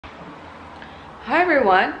Hi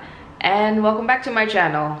everyone, and welcome back to my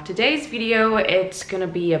channel. Today's video, it's gonna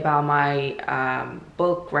be about my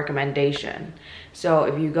book recommendation. So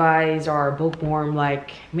if you guys are a bookworm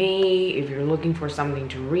like me, if you're looking for something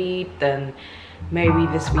to read, then maybe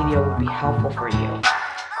this video will be helpful for you.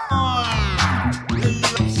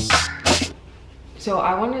 So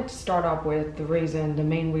I wanted to start off with the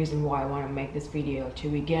main reason why I want to make this video to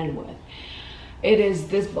begin with. It is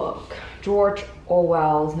this book, George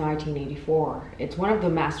Orwell's 1984. It's one of the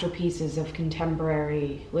masterpieces of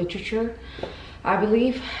contemporary literature, I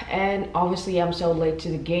believe, and obviously I'm so late to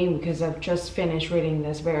the game because I've just finished reading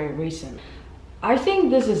this very recent. I think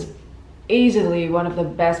this is easily one of the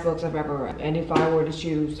best books I've ever read, and if I were to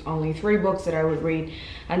choose only 3 books that I would read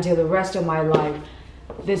until the rest of my life,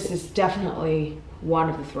 this is definitely one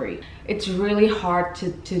of the 3. It's really hard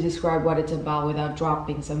to describe what it's about without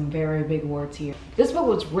dropping some very big words here. This book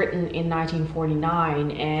was written in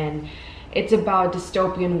 1949 and it's about a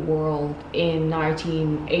dystopian world in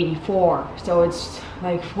 1984. So it's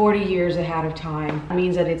like 40 years ahead of time. It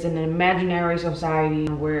means that it's an imaginary society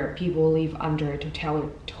where people live under a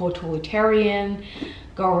totalitarian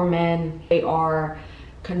government. They are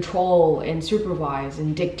controlled and supervised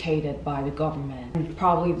and dictated by the government. And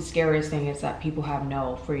probably the scariest thing is that people have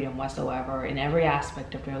no freedom whatsoever in every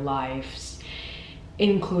aspect of their lives,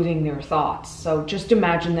 including their thoughts. So just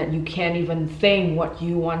imagine that you can't even think what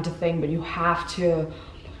you want to think, but you have to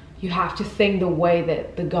think the way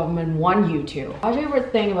that the government want you to. My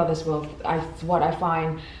favorite thing about this book, what I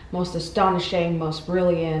find most astonishing, most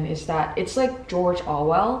brilliant, is that it's like George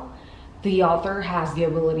Orwell. The author has the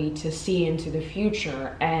ability to see into the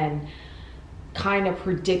future and kind of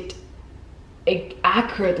predict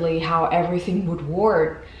accurately how everything would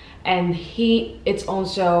work. And it's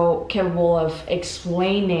also capable of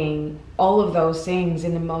explaining all of those things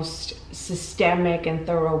in the most systemic and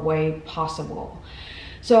thorough way possible.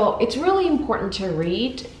 So it's really important to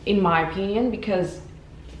read, in my opinion, because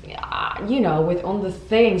you know, with all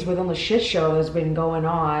the shit show that's been going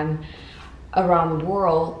on around the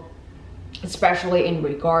world, especially in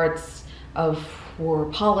regards for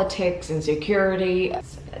politics and security.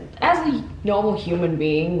 As a normal human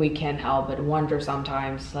being, we can't help but wonder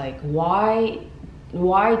sometimes, like, why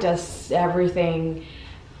does everything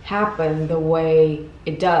happen the way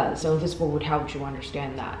it does? So this book would help you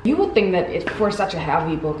understand that. You would think that for such a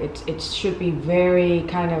heavy book, it should be very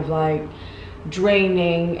kind of like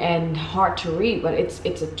draining and hard to read, but it's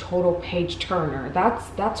a total page turner.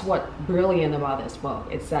 That's what's brilliant about this book.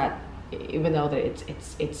 It's that even though that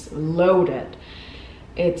it's loaded,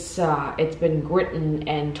 it's been written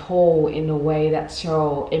and told in a way that's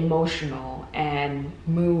so emotional and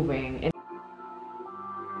moving. And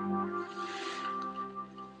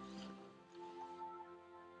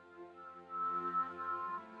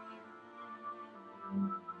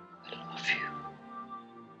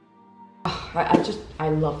I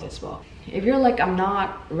love this book. If you're like, I'm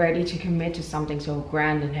not ready to commit to something so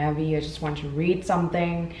grand and heavy, I just want to read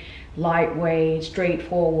something lightweight,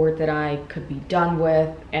 straightforward that I could be done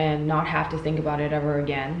with and not have to think about it ever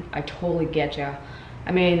again, I totally get you.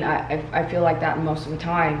 I mean, I feel like that most of the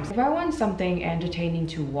time. If I want something entertaining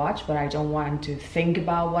to watch, but I don't want to think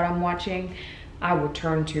about what I'm watching, I would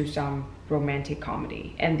turn to some romantic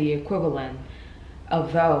comedy, and the equivalent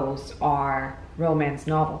of those are romance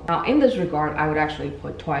novel. Now in this regard, I would actually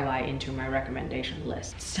put Twilight into my recommendation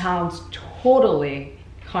list. It sounds totally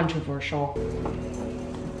controversial.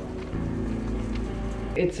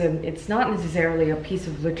 It's not necessarily a piece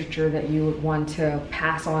of literature that you would want to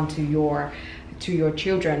pass on to your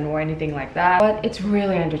children or anything like that, but it's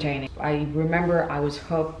really entertaining. I remember I was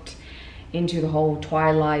hooked into the whole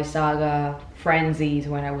Twilight saga frenzies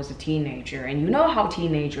when I was a teenager, and you know how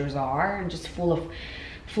teenagers are, just full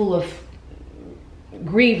of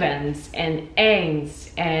grievance and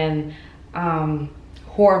angst and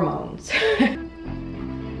hormones.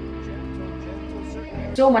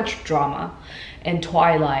 So much drama. And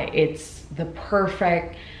Twilight, it's the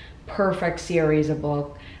perfect series of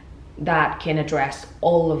book that can address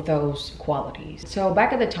all of those qualities. So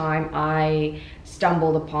back at the time, I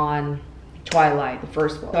stumbled upon Twilight, the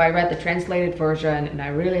first book. So I read the translated version and I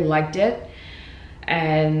really liked it.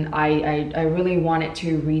 And I really wanted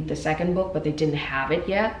to read the second book, but they didn't have it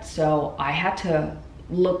yet. So I had to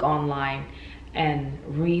look online and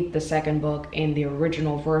read the second book in the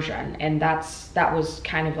original version, and that was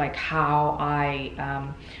kind of like how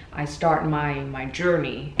I start my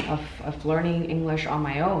journey of learning English on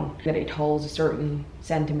my own. That it holds certain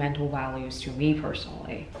sentimental values to me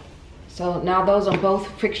personally. So now those are both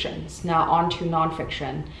fictions. Now on to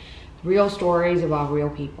non-fiction. Real stories about real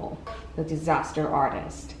people. The Disaster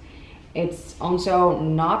Artist. It's also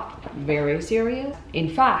not very serious. In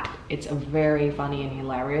fact, it's a very funny and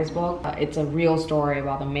hilarious book. It's a real story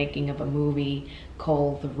about the making of a movie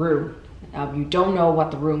called The Room. If you don't know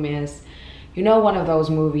what The Room is, you know, one of those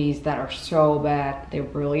movies that are so bad they're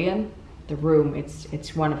brilliant. The Room,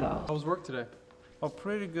 it's one of those. How was work today? Oh,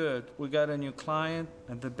 pretty good. We got a new client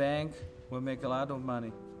at the bank. We'll make a lot of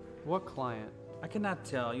money. What client? I cannot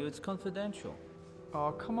tell you. It's confidential.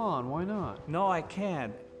 Oh, come on. Why not? No, I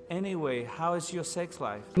can't. Anyway, how is your sex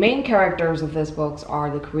life? The main characters of this book are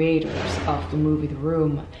the creators of the movie The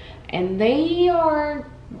Room, and they are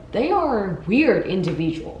weird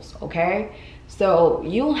individuals, okay? So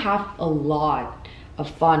you'll have a lot of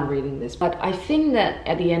fun reading this. But I think that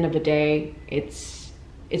at the end of the day, it's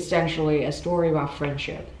essentially a story about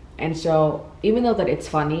friendship. And so even though that it's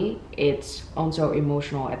funny, it's also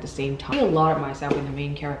emotional at the same time. I see a lot of myself in the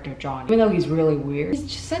main character, John. Even though he's really weird, he's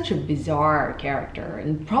just such a bizarre character.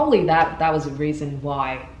 And probably that was the reason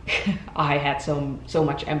why I had so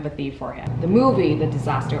much empathy for him. The movie, The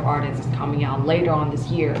Disaster Artist, is coming out later on this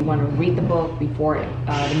year. If you want to read the book before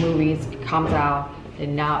the movie comes out,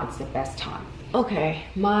 then now it's the best time. Okay,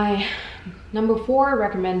 my number 4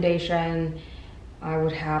 recommendation, I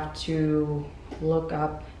would have to look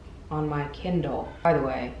up on my Kindle. By the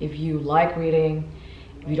way, if you like reading,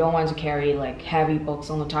 if you don't want to carry like heavy books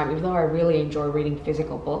all the time, even though I really enjoy reading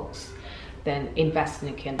physical books, then invest in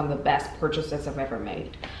a Kindle. One of the best purchases I've ever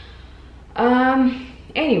made.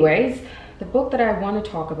 Anyways, the book that I want to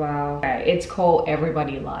talk about, it's called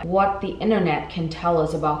Everybody Lies. What the internet can tell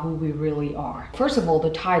us about who we really are. First of all,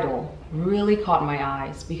 the title really caught my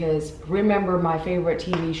eyes because remember my favorite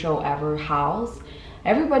TV show ever, House?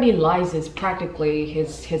 Everybody Lies is practically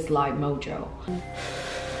his live mojo.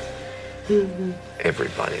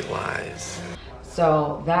 Everybody lies.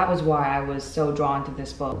 So that was why I was so drawn to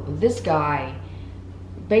this book. This guy,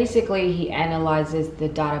 basically he analyzes the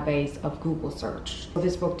database of Google search.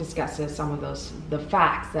 This book discusses some of the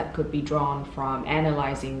facts that could be drawn from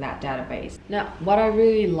analyzing that database. Now, what I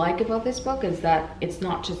really like about this book is that it's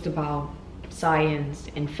not just about science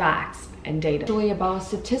and facts and data. It's really about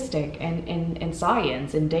statistic and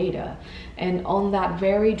science and data. And on that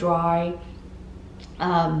very dry,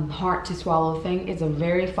 hard to swallow thing, it's a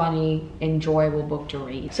very funny, enjoyable book to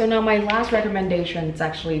read. So now my last recommendation, it's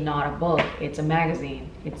actually not a book, it's a magazine.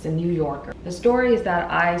 It's a New Yorker. The story is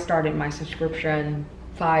that I started my subscription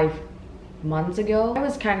 5 months ago. I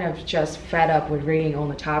was kind of just fed up with reading all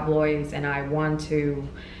the tabloids, and I want to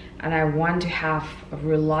have a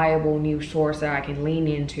reliable news source that I can lean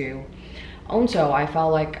into. Also, I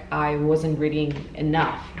felt like I wasn't reading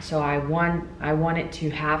enough, so I wanted to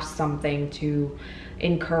have something to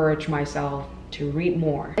encourage myself to read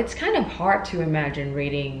more. It's kind of hard to imagine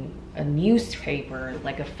reading a newspaper,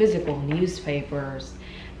 like a physical newspapers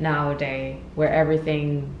nowadays, where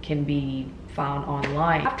everything can be found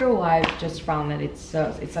online. After a while, I've just found that it's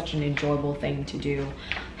such an enjoyable thing to do,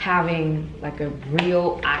 having like a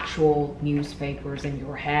real actual newspapers in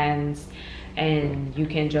your hands, and you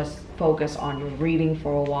can just focus on your reading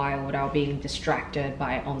for a while without being distracted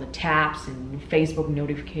by on the tabs and Facebook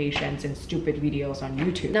notifications and stupid videos on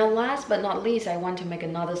YouTube. Now, last but not least, I want to make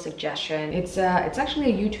another suggestion. It's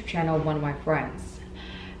actually a YouTube channel of one of my friends.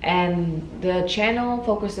 And the channel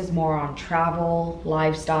focuses more on travel,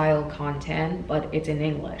 lifestyle content, but it's in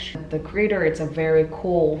English. The creator, it's a very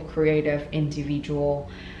cool, creative individual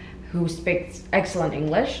who speaks excellent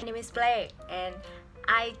English. My name is Blair, and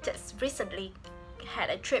I just recently had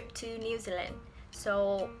a trip to New Zealand.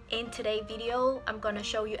 So in today's video, I'm gonna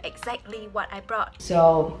show you exactly what I brought.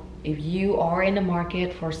 So if you are in the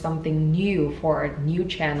market for something new, for a new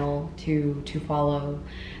channel to follow,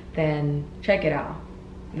 then check it out.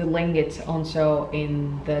 The link is also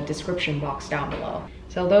in the description box down below.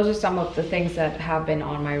 So those are some of the things that have been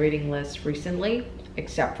on my reading list recently,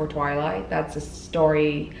 except for Twilight. That's a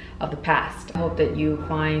story of the past. I hope that you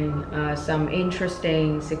find some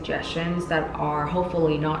interesting suggestions that are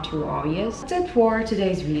hopefully not too obvious. That's it for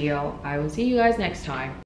today's video. I will see you guys next time.